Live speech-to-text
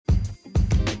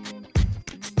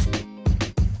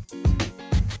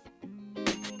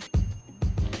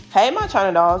Hey, my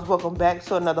China dolls, welcome back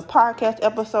to another podcast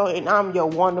episode, and I'm your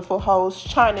wonderful host,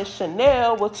 China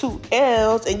Chanel with 2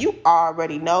 L's, and you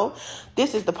already know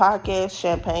this is the podcast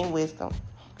Champagne Wisdom.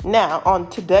 Now, on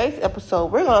today's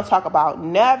episode, we're going to talk about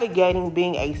navigating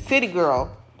being a city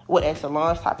girl with a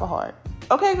Solange type of heart.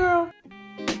 Okay, girl?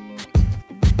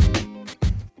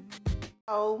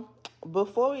 So,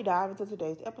 before we dive into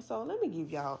today's episode, let me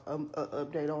give y'all an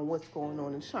update on what's going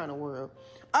on in the China world.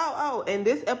 And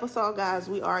this episode, guys,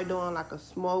 we are doing like a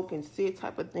smoke and sit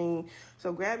type of thing.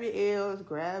 So grab your L's,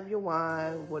 grab your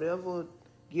wine, whatever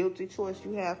guilty choice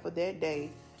you have for that day,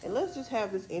 and let's just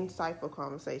have this insightful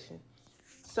conversation.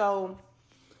 So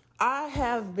I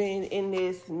have been in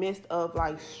this midst of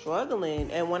like struggling,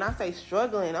 and when I say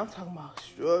struggling, I'm talking about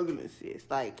struggling, sis.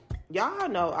 Like, y'all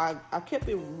know I kept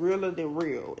it realer than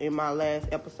real in my last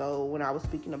episode when I was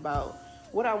speaking about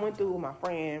what I went through with my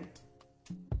friend.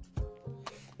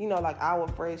 You know, like our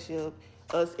friendship,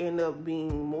 us end up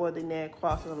being more than that,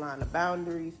 crossing the line of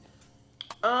boundaries.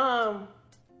 Oh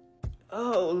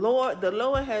Lord, the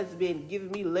Lord has been giving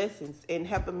me lessons and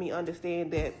helping me understand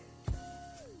that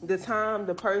the time,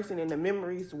 the person, and the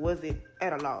memories wasn't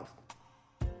at a loss.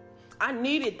 I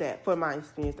needed that for my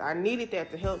experience. I needed that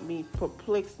to help me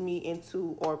perplex me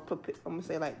into, or I'm gonna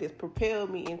say like this, propel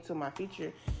me into my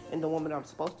future and the woman I'm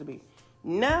supposed to be.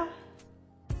 Now,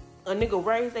 a nigga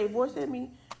raised their voice at me,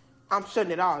 I'm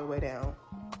shutting it all the way down.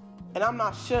 And I'm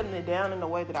not shutting it down in the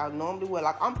way that I normally would.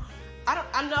 Like,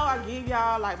 I know I give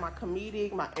y'all like my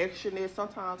comedic, my extraness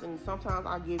sometimes, and sometimes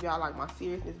I give y'all like my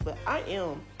seriousness, but I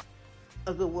am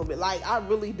a good woman. Like, I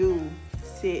really do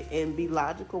sit and be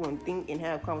logical and think and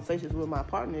have conversations with my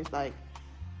partners. Like,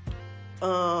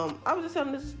 I was just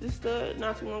telling this stud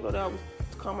not too long ago that I was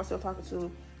calling myself talking to,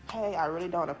 hey, I really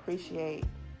don't appreciate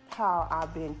how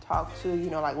I've been talked to. You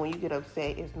know, like when you get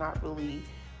upset, it's not really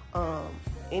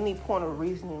any point of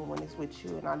reasoning when it's with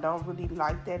you, and I don't really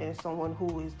like that in someone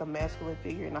who is the masculine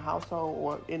figure in the household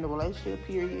or in the relationship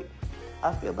period.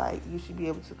 I feel like you should be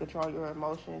able to control your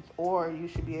emotions, or you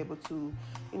should be able to,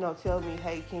 you know, tell me,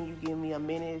 hey, can you give me a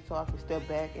minute so I can step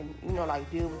back and, you know, like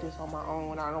deal with this on my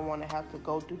own. I don't want to have to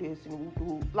go through this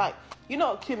and like, you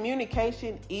know,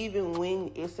 communication, even when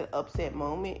it's an upset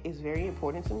moment, is very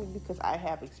important to me because I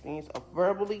have experience of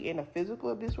verbally and a physical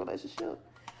abuse relationship.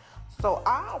 So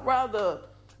I'd rather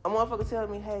a motherfucker tell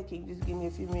me, hey, can you just give me a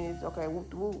few minutes? Okay,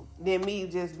 whoop, whoop, than me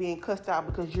just being cussed out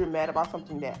because you're mad about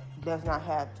something that does not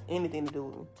have anything to do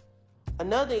with me.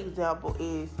 Another example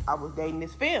is I was dating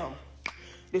this film.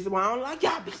 This is why I don't like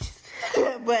y'all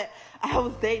bitches. But I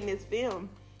was dating this film,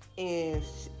 and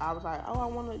I was like, oh, I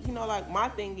want to, you know, like my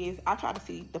thing is I try to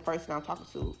see the person I'm talking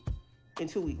to in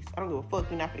 2 weeks. I don't give a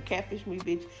fuck. You're not finna catfish me,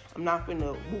 bitch. We're not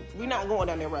going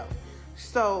down that route.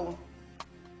 So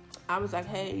I was like,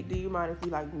 hey, do you mind if we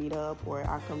like meet up, or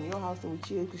I come to your house and we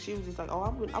chill? Because she was just like, oh,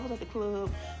 I was at the club.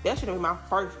 That should have been my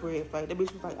first red flag. That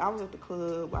bitch was like, I was at the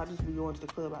club. I just be going to the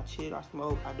club. I chill, I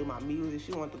smoke, I do my music.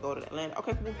 She wanted to go to Atlanta.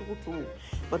 Okay, cool.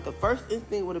 But the first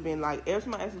instinct would have been like, every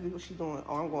time I asked me what she's doing,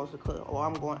 oh, I'm going to the club, or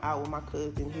I'm going out with my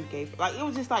cousin, his gay friend. Like, it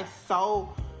was just like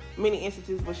so many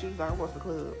instances where she was like, I'm going to the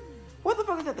club. What the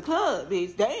fuck is at the club,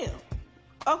 bitch? Damn.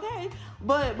 Okay,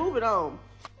 but moving on.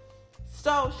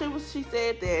 So she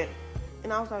said that,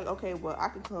 and I was like, okay, well, I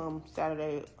can come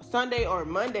Sunday or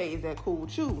Monday. Is that cool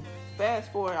with you?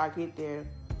 Fast forward, I get there.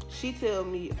 She tell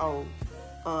me,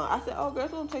 I said, oh, girl,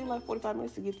 it's gonna take like 45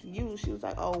 minutes to get to you. She was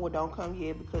like, oh, well, don't come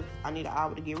here because I need an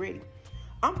hour to get ready.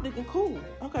 I'm thinking, cool.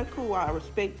 Okay, cool. I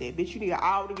respect that. Bitch, you need an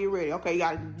hour to get ready. Okay,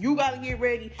 you gotta get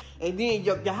ready, and then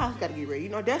your house gotta get ready. You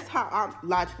know, that's how I'm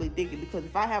logically thinking, because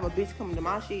if I have a bitch coming to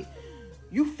my shit,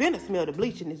 you finna smell the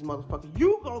bleach in this motherfucker.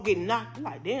 You gonna get knocked.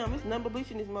 Like, damn, it's nothing but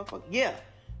bleach in this motherfucker. Yeah.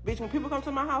 Bitch, when people come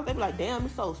to my house, they be like, damn,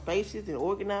 it's so spacious and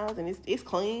organized and it's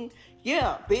clean.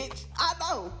 Yeah, bitch.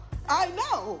 I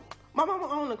know. My mama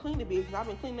owned a cleaning business. I've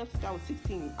been cleaning up since I was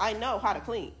 16. I know how to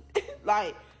clean.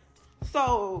 Like,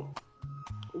 so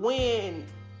when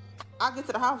I get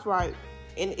to the house, right,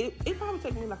 and it probably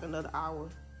take me like another hour.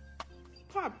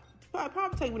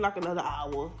 Probably take me like another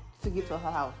hour to get to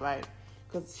her house, right?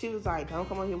 Because she was like, don't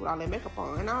come on here with all that makeup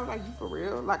on. And I was like, you for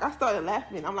real? Like, I started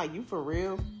laughing. I'm like, you for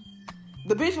real?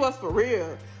 The bitch was for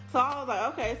real. So I was like,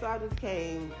 okay. So I just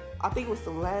came, I think it was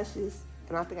some lashes.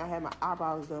 And I think I had my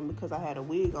eyebrows done because I had a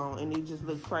wig on. And it just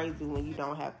looked crazy when you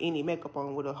don't have any makeup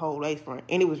on with a whole lace front.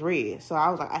 And it was red. So I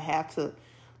was like, I have to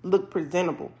look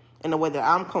presentable in a way that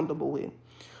I'm comfortable with.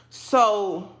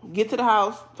 So get to the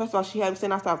house. First of all, she had me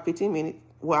sitting outside for 15 minutes.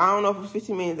 Well, I don't know if it was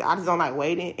 15 minutes. I just don't like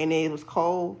waiting, and then it was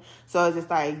cold. So it's just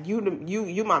like, you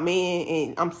my man,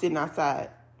 and I'm sitting outside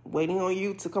waiting on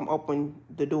you to come open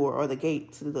the door or the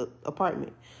gate to the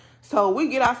apartment. So we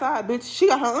get outside, bitch. She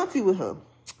got her auntie with her.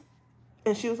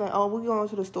 And she was like, oh, we're going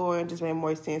to the store, and just made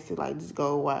more sense to, like, just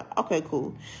go. Why? Okay,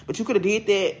 cool. But you could have did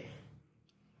that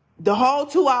the whole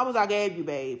 2 hours I gave you,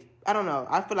 babe. I don't know.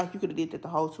 I feel like you could have did that the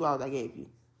whole 2 hours I gave you.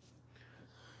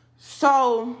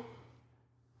 So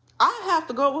I have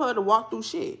to go with her to walk through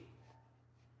shit.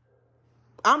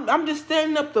 I'm just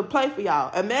standing up to play for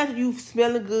y'all. Imagine you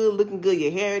smelling good, looking good,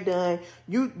 your hair done.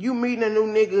 You meeting a new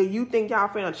nigga. You think y'all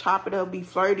finna chop it up, be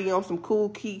flirty on some cool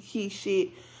key shit.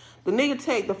 The nigga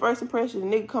take the first impression.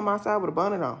 The nigga come outside with a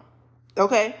bonnet on.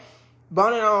 Okay?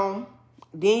 Bonnet on.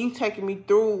 Then you taking me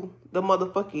through the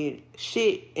motherfucking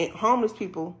shit and homeless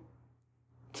people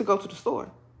to go to the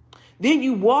store. Then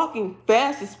you walking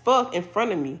fast as fuck in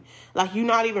front of me. Like, you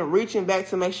not even reaching back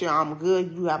to make sure I'm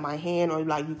good. You got my hand, or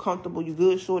like, you comfortable, you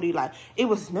good, shorty. Like, it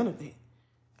was none of it.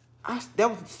 That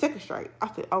was the second strike.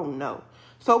 I said, oh no.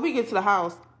 So we get to the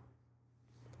house.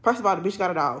 First of all, the bitch got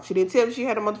a dog. She didn't tell me she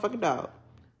had a motherfucking dog.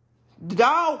 The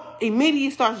dog immediately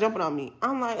starts jumping on me.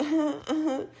 I'm like,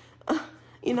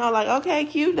 you know, like, okay,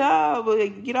 cute dog,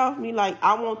 but get off me. Like,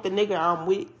 I want the nigga I'm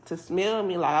with to smell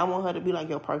me. Like, I want her to be like,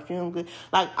 your perfume good.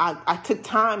 Like, I took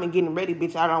time in getting ready,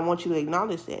 bitch. I don't want you to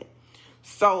acknowledge that.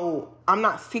 So I'm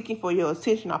not seeking for your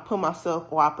attention. I put myself,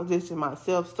 or I position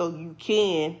myself so you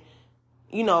can,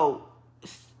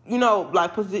 I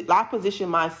position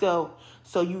myself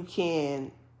so you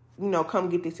can, come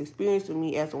get this experience with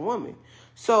me as a woman.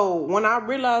 So when I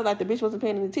realized like the bitch wasn't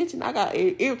paying any attention, I got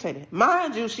irritated.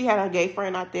 Mind you, she had her gay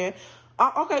friend out there.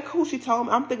 Okay, cool. She told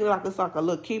me. I'm thinking like it's like a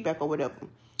little kickback or whatever.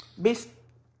 Bitch,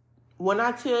 when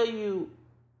I tell you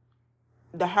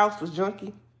the house was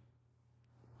junky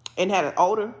and had an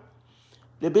odor,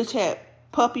 the bitch had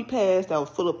puppy pads that was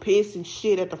full of piss and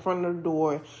shit at the front of the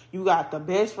door. You got the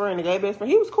best friend, the gay best friend.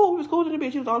 He was cool. He was cool to the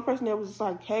bitch. He was the only person that was just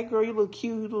like, hey, girl, you look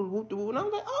cute. You look whoop-de-whoop. And I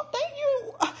was like, oh, thank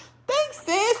you. Thanks,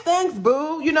 sis. Thanks,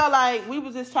 boo. Like, we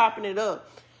was just chopping it up.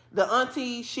 The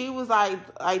auntie, she was like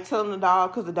telling the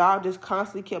dog, because the dog just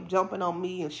constantly kept jumping on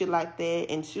me and shit like that.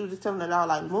 And she was just telling the dog,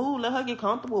 like, move, let her get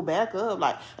comfortable, back up.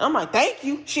 Like, and I'm like, thank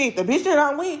you. Shit, the bitch that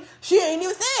I'm with, she ain't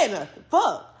even saying nothing.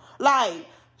 Fuck. Like,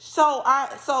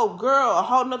 so girl, a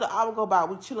whole nother hour go by,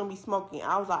 we chilling, we smoking.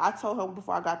 I was like, I told her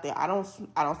before I got there, I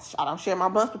don't share my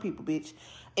blunts with people, bitch.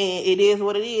 And it is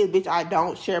what it is, bitch. I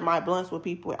don't share my blunts with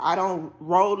people. I don't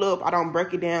roll up. I don't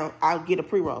break it down. I'll get a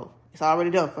pre-roll. It's already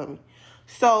done for me.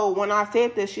 So when I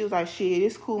said that, she was like, shit,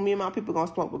 it's cool. Me and my people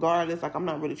gonna smoke regardless. Like, I'm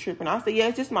not really tripping. I said, yeah,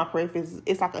 it's just my preference.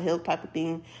 It's like a health type of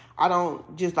thing. I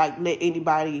don't just like let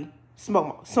anybody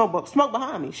smoke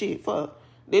behind me. Shit, fuck.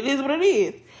 It is what it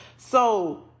is.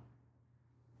 So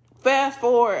fast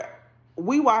forward,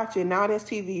 we watching. Now that's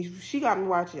TV. She got me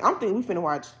watching. I'm thinking we finna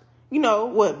watch,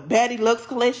 Baddie Lux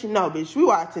Collection? No, bitch. We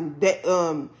watching that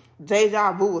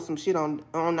Deja Vu or some shit on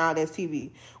Now That's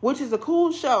TV, which is a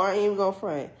cool show. I ain't even gonna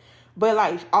front. But,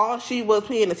 like, all she was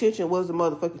paying attention was the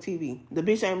motherfucking TV. The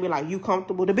bitch ain't been like, you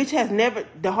comfortable? The bitch has never,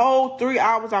 the whole 3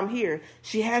 hours I'm here,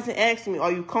 she hasn't asked me,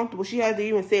 are you comfortable? She hasn't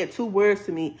even said 2 words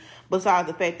to me besides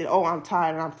the fact that, oh, I'm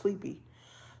tired and I'm sleepy.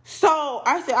 So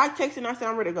I texted and I said,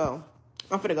 I'm ready to go.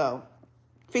 I'm finna go.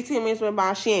 15 minutes went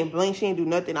by. She ain't blink. She ain't do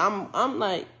nothing. I'm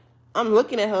like, I'm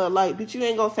looking at her like, bitch, you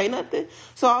ain't gonna say nothing.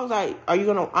 So I was like,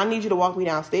 I need you to walk me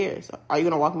downstairs. Are you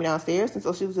gonna walk me downstairs? And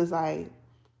so she was just like,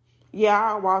 yeah,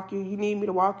 I'll walk you. You need me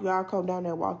to walk you? I'll come down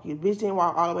there and walk you. Bitch didn't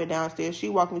walk all the way downstairs. She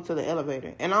walked me to the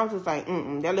elevator. And I was just like,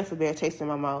 that left a bad taste in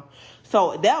my mouth.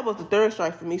 So that was the third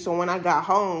strike for me. So when I got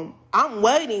home, I'm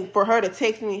waiting for her to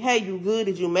text me, hey, you good?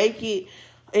 Did you make it?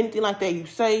 Anything like that you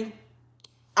say.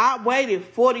 I waited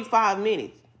 45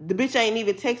 minutes. The bitch ain't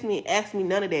even text me and ask me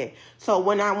none of that. So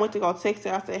when I went to go text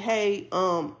her, I said, hey,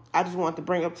 I just wanted to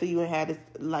bring up to you and have this,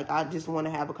 like, I just want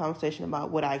to have a conversation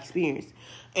about what I experienced.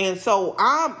 And so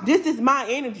this is my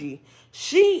energy.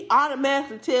 She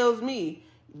automatically tells me,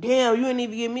 damn, you didn't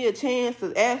even give me a chance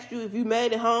to ask you if you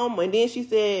made it home. And then she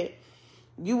said,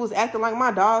 you was acting like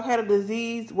my dog had a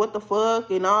disease. What the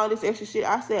fuck? And all this extra shit.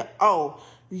 I said, oh,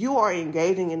 you are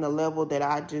engaging in a level that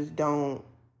I just don't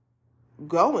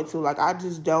go into. Like, I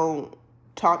just don't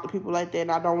talk to people like that,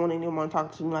 and I don't want anyone to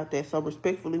talk to me like that. So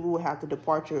respectfully, we would have to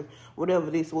departure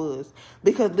whatever this was.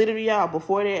 Because literally, y'all,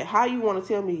 before that, how you want to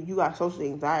tell me you got social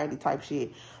anxiety type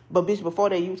shit? But bitch, before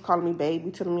that, you was calling me baby,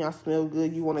 telling me I smell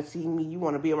good, you want to see me, you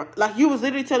want to be around. Like, you was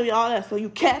literally telling me all that, so you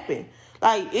capping.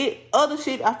 Like, other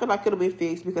shit I feel like could have been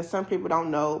fixed because some people don't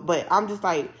know. But I'm just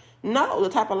like, no, the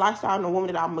type of lifestyle and the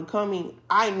woman that I'm becoming,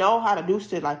 I know how to do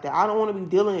shit like that. I don't want to be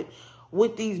dealing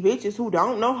with these bitches who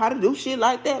don't know how to do shit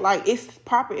like that. Like, it's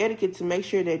proper etiquette to make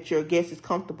sure that your guest is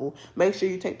comfortable. Make sure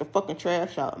you take the fucking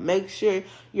trash out. Make sure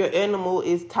your animal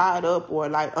is tied up or,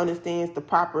 like, understands the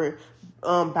proper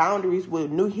boundaries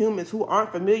with new humans who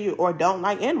aren't familiar or don't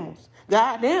like animals.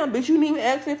 Goddamn, bitch, you didn't even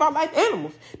ask me if I like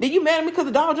animals. Then you mad at me because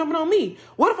the dog jumping on me.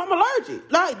 What if I'm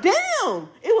allergic? Like, damn.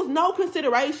 It was no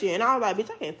consideration. And I was like, bitch,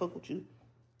 I can't fuck with you.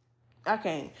 I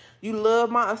can't. You love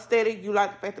my aesthetic. You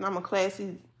like the fact that I'm a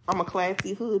classy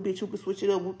hood bitch who can switch it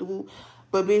up with the woo.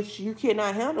 But bitch, you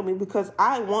cannot handle me because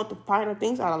I want the finer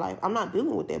things out of life. I'm not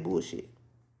dealing with that bullshit.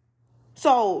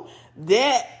 So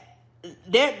that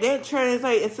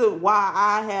translates into why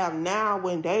I have now,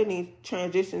 when dating,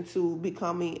 transitioned to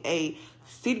becoming a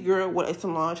city girl with a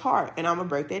Solange heart. And I'm gonna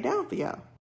break that down for y'all.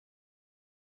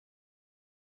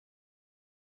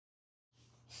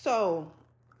 So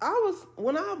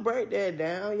when I break that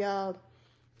down, y'all,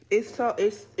 it's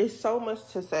so much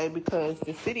to say because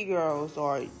the city girls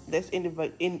let's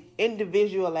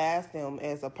individualize them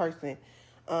as a person.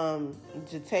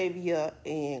 Jatavia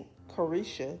and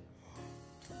Carisha,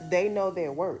 they know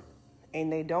their worth,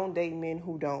 and they don't date men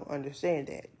who don't understand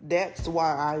that. That's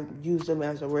why I use them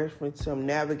as a reference to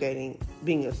navigating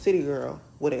being a city girl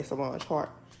with a Solange heart.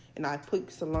 And I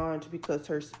picked Solange because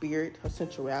her spirit, her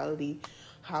sensuality,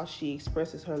 how she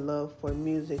expresses her love for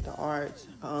music, the arts,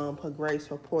 her grace,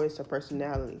 her poise, her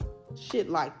personality, shit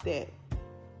like that.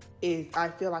 I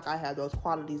feel like I have those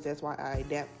qualities. That's why I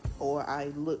adapt, or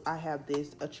I have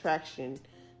this attraction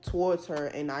towards her,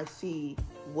 and I see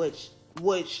what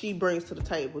she brings to the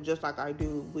table, just like I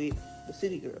do with the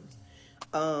city girls.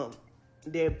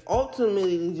 They're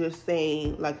ultimately just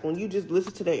saying, like, when you just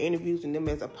listen to their interviews and them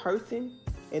as a person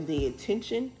and the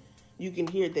intention, you can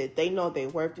hear that they know their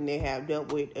worth, and they have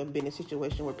dealt with and been in a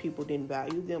situation where people didn't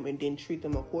value them and didn't treat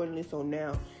them accordingly. So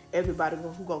now everybody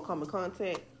who gonna come in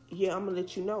contact, yeah, I'm gonna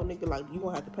let you know, nigga, like, you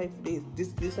gonna have to pay for this.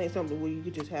 This ain't something where you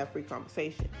could just have free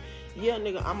conversation. Yeah,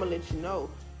 nigga, I'm gonna let you know.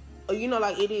 You know,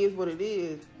 like, it is what it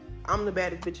is. I'm the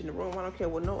baddest bitch in the room. I don't care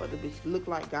what no other bitch look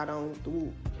like, got on the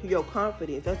woo. Your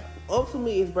confidence. That's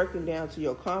ultimately is breaking down to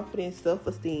your confidence,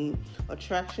 self-esteem,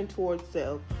 attraction towards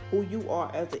self, who you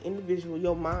are as an individual,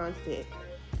 your mindset.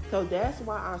 So that's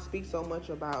why I speak so much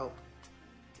about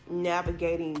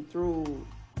navigating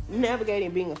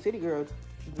being a city girl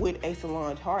with a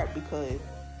Solange heart, because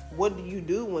what do you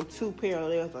do when two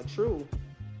parallels are true?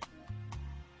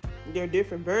 They're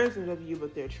different versions of you,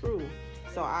 but they're true.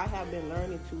 So I have been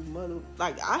learning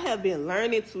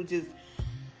to just.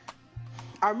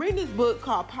 I'm reading this book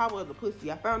called Power of the Pussy.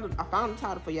 I found the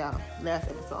title for y'all last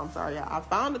episode. I'm sorry, y'all. I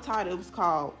found the title. It was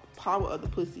called Power of the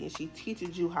Pussy, and she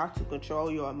teaches you how to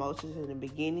control your emotions in the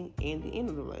beginning and the end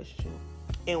of the relationship.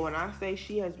 And when I say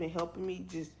she has been helping me,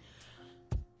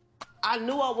 I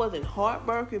knew I wasn't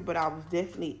heartbroken, but I was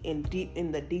definitely in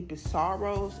the deepest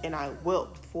sorrows, and I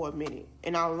wept for a minute.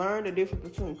 And I learned the difference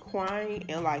between crying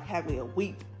and like having a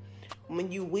weep.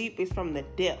 When you weep, it's from the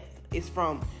depth. It's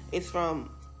from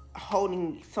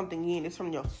holding something in. It's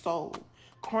from your soul.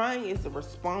 Crying is a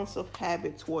responsive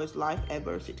habit towards life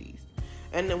adversities.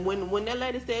 And then when that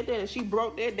lady said that and she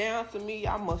broke that down to me,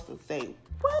 I must have said, wait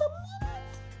a minute.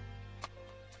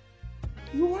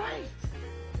 You're right.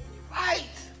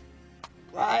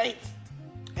 Right.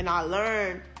 And I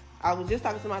learned, I was just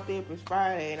talking to my therapist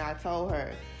Friday, and I told her,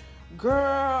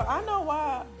 girl, I know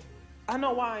why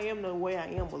I am the way I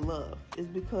am with love. It's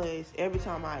because every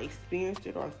time I experienced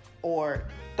it or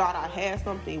thought I had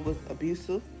something, it was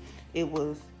abusive. It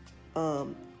was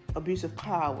abusive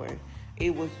power.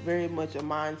 It was very much a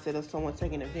mindset of someone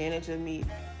taking advantage of me.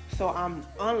 So I'm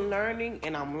unlearning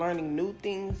and I'm learning new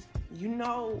things. You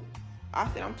know, I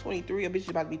said I'm 23. A bitch is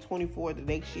about to be 24 the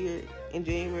next year in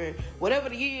January. Whatever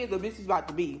the year is, a bitch is about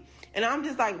to be. And I'm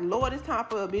just like, Lord, it's time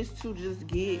for a bitch to just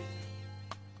get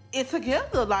it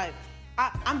together. Like,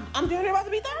 I'm damn near about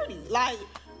to be 30. Like,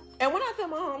 and when I tell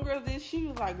my homegirl this, she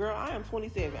was like, girl, I am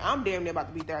 27. I'm damn near about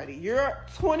to be 30. You're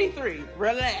 23.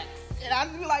 Relax. And I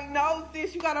just be like, no,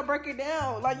 sis, you gotta break it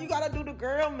down. Like, you gotta do the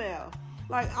girl math.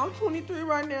 Like, I'm 23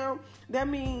 right now. That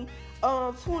means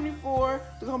 24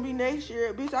 is gonna be next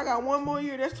year. Bitch, I got one more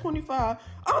year. That's 25.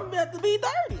 I'm about to be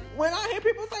 30. When I hear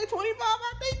people say 25,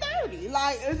 I think 30.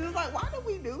 Like, it's just like, why do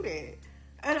we do that?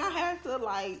 And I had to,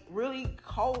 like, really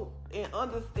cope and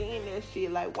understand that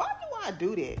shit. Like, why do I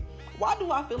do that? Why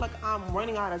do I feel like I'm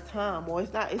running out of time, or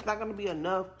it's not gonna be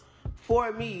enough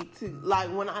for me to, like,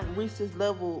 when I reach this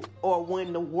level, or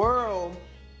when the world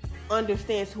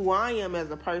understands who I am as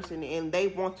a person, and they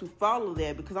want to follow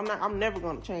that, because I'm never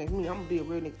gonna change me. I'm gonna be a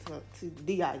real nigga to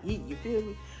D.I.E. You feel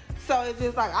me? So it's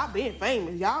just like, I've been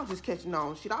famous. Y'all just catching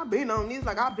on shit. I've been on this.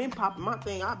 Like, I've been popping my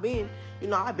thing. I've been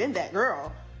that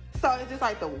girl. So it's just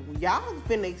like, y'all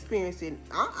finna experience it.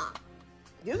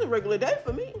 This is a regular day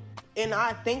for me. And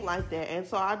I think like that. And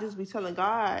so I just be telling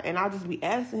God, and I just be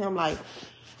asking him, like,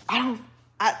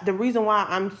 the reason why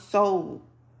I'm so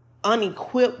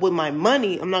unequipped with my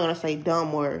money, I'm not going to say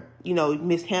dumb or,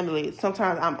 mishandle it.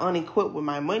 Sometimes I'm unequipped with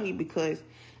my money because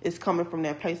it's coming from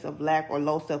that place of lack or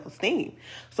low self-esteem.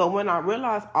 So when I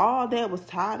realized all that was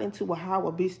tied into how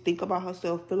a bitch think about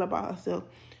herself, feel about herself,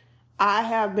 I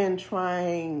have been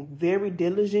trying very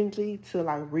diligently to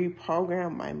like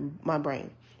reprogram my brain,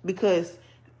 because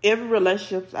every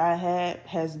relationship I had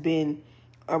has been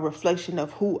a reflection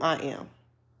of who I am.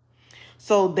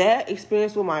 So that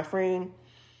experience with my friend,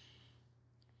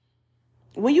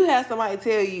 when you have somebody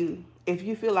tell you, if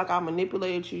you feel like I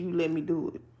manipulated you, you let me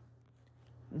do it,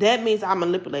 that means I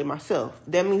manipulate myself.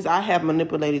 That means I have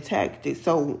manipulated tactics.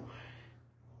 So,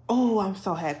 I'm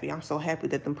so happy. I'm so happy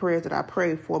that the prayers that I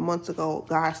prayed 4 months ago,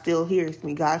 God still hears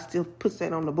me. God still puts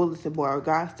that on the bulletin board.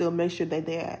 God still makes sure that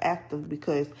they are active,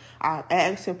 because I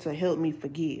asked him to help me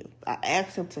forgive. I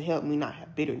asked him to help me not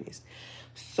have bitterness.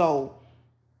 So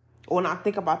when I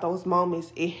think about those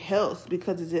moments, it helps,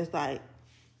 because it's just like,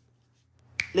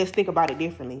 let's think about it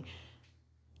differently.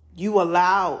 You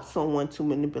allowed someone to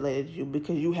manipulate you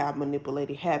because you have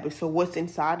manipulated habits. So what's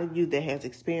inside of you that has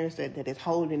experienced that is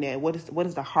holding that? What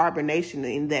is the hibernation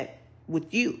in that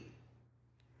with you?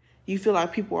 You feel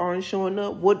like people aren't showing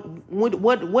up?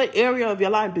 What area of your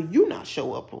life do you not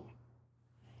show up on?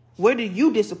 Where do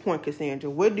you disappoint Cassandra?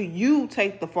 Where do you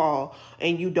take the fall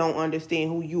and you don't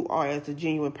understand who you are as a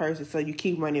genuine person? So you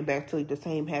keep running back to the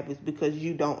same habits because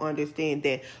you don't understand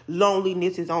that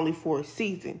loneliness is only for a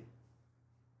season.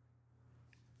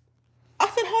 I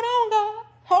said, hold on, God.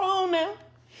 Hold on now.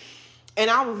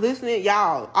 And I was listening.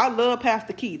 Y'all, I love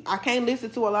Pastor Keith. I can't listen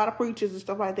to a lot of preachers and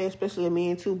stuff like that, especially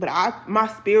men too. But my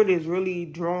spirit is really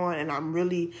drawn, and I'm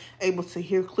really able to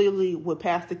hear clearly with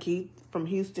Pastor Keith from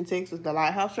Houston, Texas, the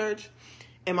Lighthouse Church.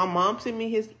 And my mom sent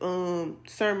me his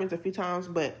sermons a few times.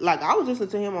 But like, I was listening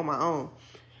to him on my own.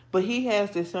 But he has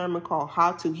this sermon called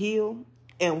How to Heal.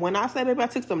 And when I say, baby, I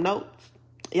took some notes.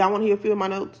 Y'all want to hear a few of my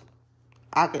notes?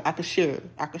 I could share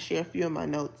a few of my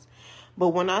notes. But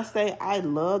when I say I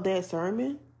love that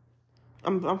sermon,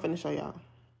 I'm finna show y'all.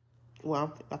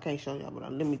 Well, I can't show y'all, but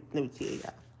let me tell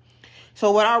y'all.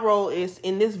 So what I wrote is,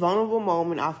 in this vulnerable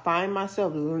moment, I find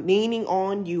myself leaning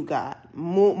on you, God,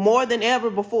 more than ever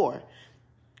before.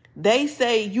 They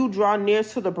say you draw near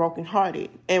to the brokenhearted,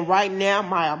 and right now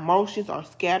my emotions are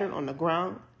scattered on the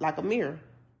ground like a mirror.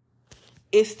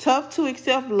 It's tough to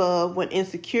accept love when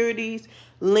insecurities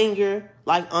linger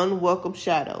like unwelcome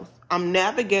shadows. I'm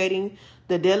navigating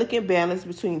the delicate balance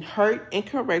between hurt and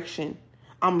correction.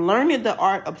 I'm learning the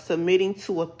art of submitting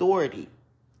to authority.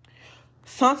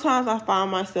 Sometimes I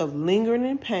find myself lingering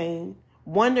in pain,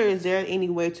 wonder is there any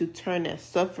way to turn that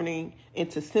suffering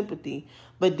into sympathy,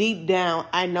 but deep down,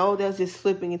 I know that's just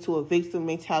slipping into a victim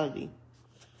mentality.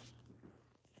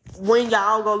 When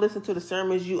y'all go listen to the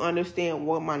sermons, you understand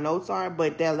what my notes are.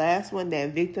 But that last one,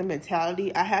 that victim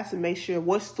mentality, I have to make sure,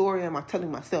 what story am I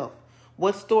telling myself?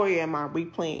 What story am I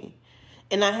replaying?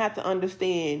 And I have to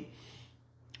understand.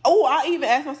 Oh, I even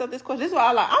ask myself this question. This is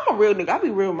why I'm a real nigga. I be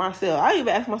real with myself. I even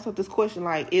ask myself this question,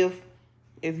 like, if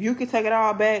you could take it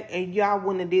all back and y'all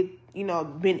wouldn't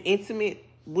have been intimate,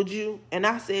 would you? And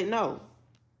I said no.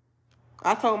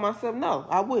 I told myself no,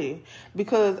 I wouldn't,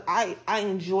 because I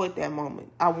enjoyed that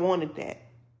moment. I wanted that.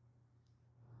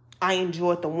 I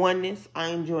enjoyed the oneness. I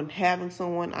enjoyed having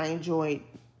someone. I enjoyed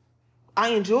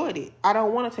it. I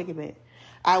don't want to take it back.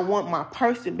 I want my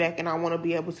person back, and I want to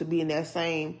be able to be in that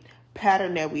same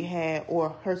pattern that we had,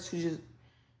 or her to just.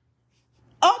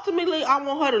 Ultimately, I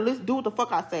want her to do what the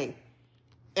fuck I say.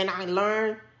 And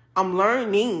I'm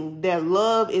learning that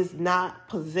love is not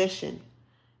possession.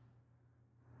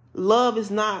 Love is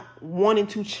not wanting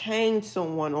to change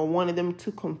someone or wanting them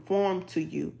to conform to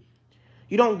you.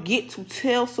 You don't get to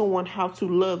tell someone how to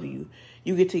love you.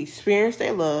 You get to experience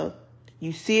their love.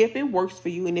 You see if it works for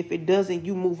you, and if it doesn't,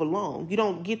 you move along. You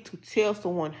don't get to tell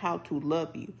someone how to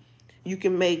love you. You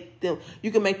can make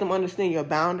them understand your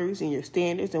boundaries and your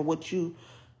standards, and what you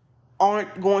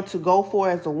aren't going to go for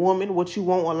as a woman, what you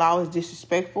won't allow is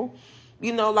disrespectful.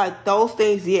 Like those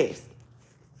things, yes.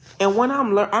 And when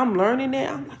I'm learning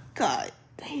that, I'm like, God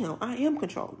damn, I am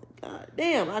controlling. God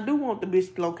damn, I do want the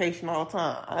bitch location all the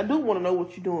time. I do want to know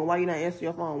what you're doing, why you not answering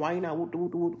your phone, why you not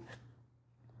whoop.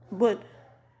 But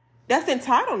That's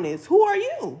entitlement. Who are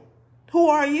you? Who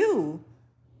are you?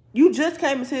 You just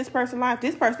came into this person's life.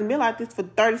 This person been like this for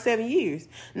 37 years.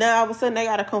 Now all of a sudden they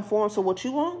gotta conform to what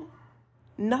you want?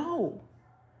 No.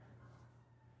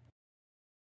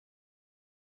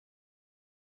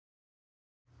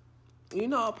 You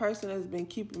know, a person that's been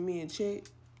keeping me in check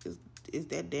is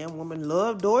that damn woman,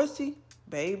 Love Dorsey,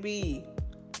 baby.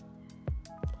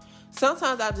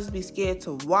 Sometimes I just be scared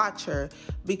to watch her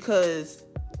because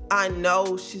I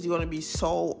know she's gonna be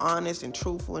so honest and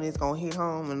truthful, and it's gonna hit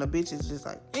home, and the bitch is just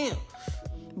like, damn.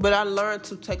 But I learned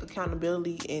to take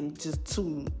accountability and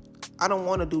I don't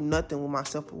want to do nothing with my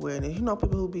self-awareness. You know,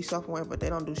 people who be self-aware, but they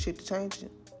don't do shit to change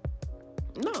it.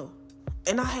 No.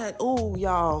 And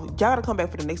y'all gotta come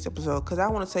back for the next episode, because I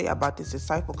want to tell you about this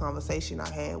insightful conversation I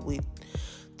had with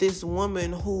this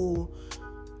woman who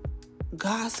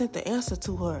God sent the answer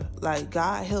to her. Like,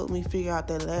 God helped me figure out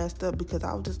that last step, because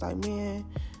I was just like, man,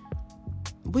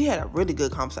 we had a really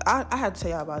good conversation. I had to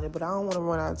tell y'all about it, but I don't want to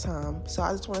run out of time. So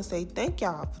I just want to say thank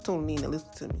y'all for tuning in and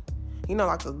listening to me. You know,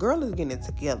 like, a girl is getting it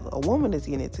together. A woman is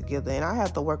getting it together. And I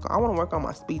want to work on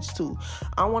my speech too.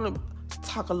 I want to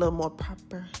talk a little more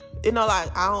proper. You know, like,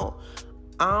 I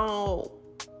don't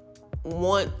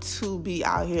want to be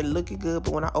out here looking good,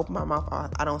 but when I open my mouth,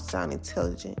 I don't sound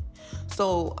intelligent.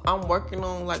 So I'm working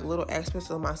on, like, little aspects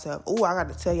of myself. Oh, I got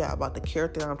to tell y'all about the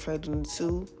character I'm trading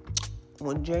into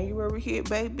when January hit,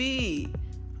 baby.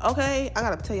 Okay, I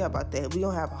got to tell y'all about that. We're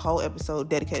going to have a whole episode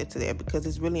dedicated to that, because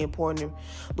it's really important.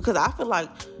 Because I feel like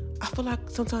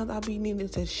sometimes I be needing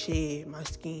to shed my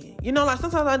skin. You know, like,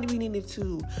 sometimes I be needing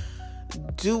to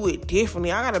do it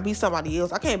differently. I gotta be somebody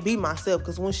else. I can't be myself,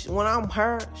 because when I'm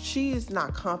her, she is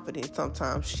not confident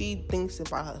sometimes. She thinks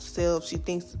about herself. She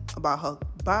thinks about her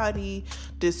body,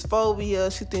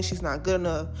 dysphoria. She thinks she's not good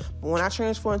enough. But when I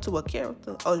transfer into a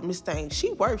character, Miss Thing,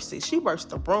 she works it. She works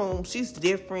the room. She's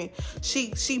different.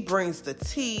 She brings the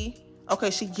tea. Okay,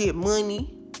 she get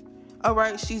money. All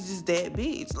right, she's just that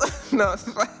bitch. No, it's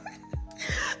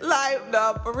like,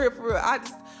 no, for real.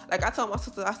 I told my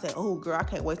sister, I said, oh, girl, I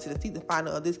can't wait to the season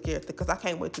final of this character, because I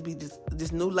can't wait to be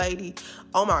this new lady.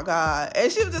 Oh, my God. And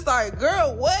she was just like,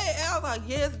 girl, what? And I was like,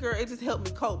 yes, girl. It just helped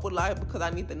me cope with life, because I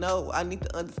need to know. I need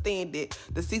to understand that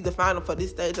the season final for this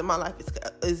stage of my life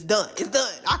is done. It's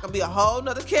done. I can be a whole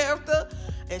nother character,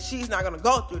 and she's not going to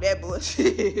go through that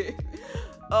bullshit.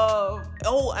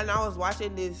 And I was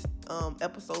watching this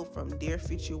episode from Dear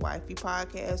Future Wifey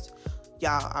podcast.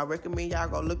 Y'all, I recommend y'all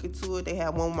go look into it. They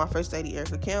have one with my first lady,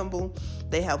 Erica Campbell.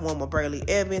 They have one with Brayley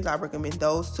Evans. I recommend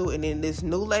those two. And then this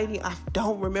new lady, I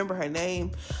don't remember her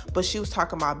name, but she was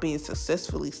talking about being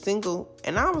successfully single.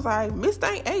 And I was like, Miss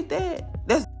Thing ain't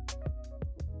that.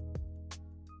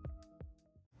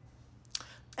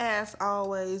 As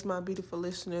always, my beautiful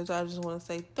listeners, I just want to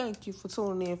say thank you for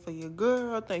tuning in for your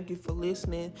girl. Thank you for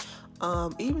listening.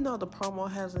 Even though the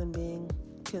promo hasn't been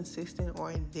consistent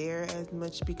or in there as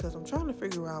much, because I'm trying to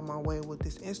figure out my way with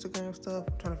this Instagram stuff.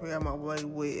 I'm trying to figure out my way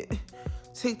with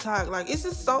TikTok. Like, it's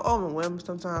just so overwhelming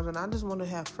sometimes, and I just want to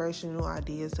have fresh and new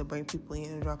ideas to bring people in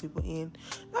and draw people in.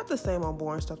 Not the same old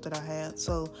boring stuff that I had.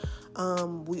 So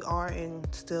we are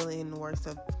still in the works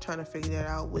of trying to figure that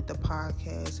out with the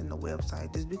podcast and the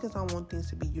website, just because I want things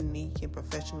to be unique and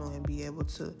professional and be able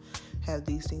to have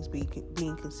these things being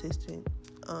consistent.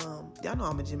 Y'all know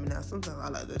I'm a Gemini. Sometimes I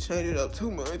like to change it up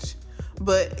too much.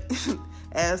 But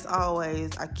as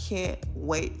always, I can't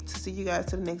wait to see you guys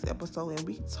to the next episode, and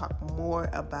we can talk more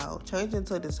about changing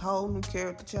to this whole new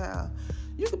character, child.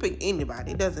 You can pick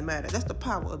anybody. It doesn't matter. That's the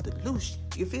power of delusion.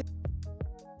 You feel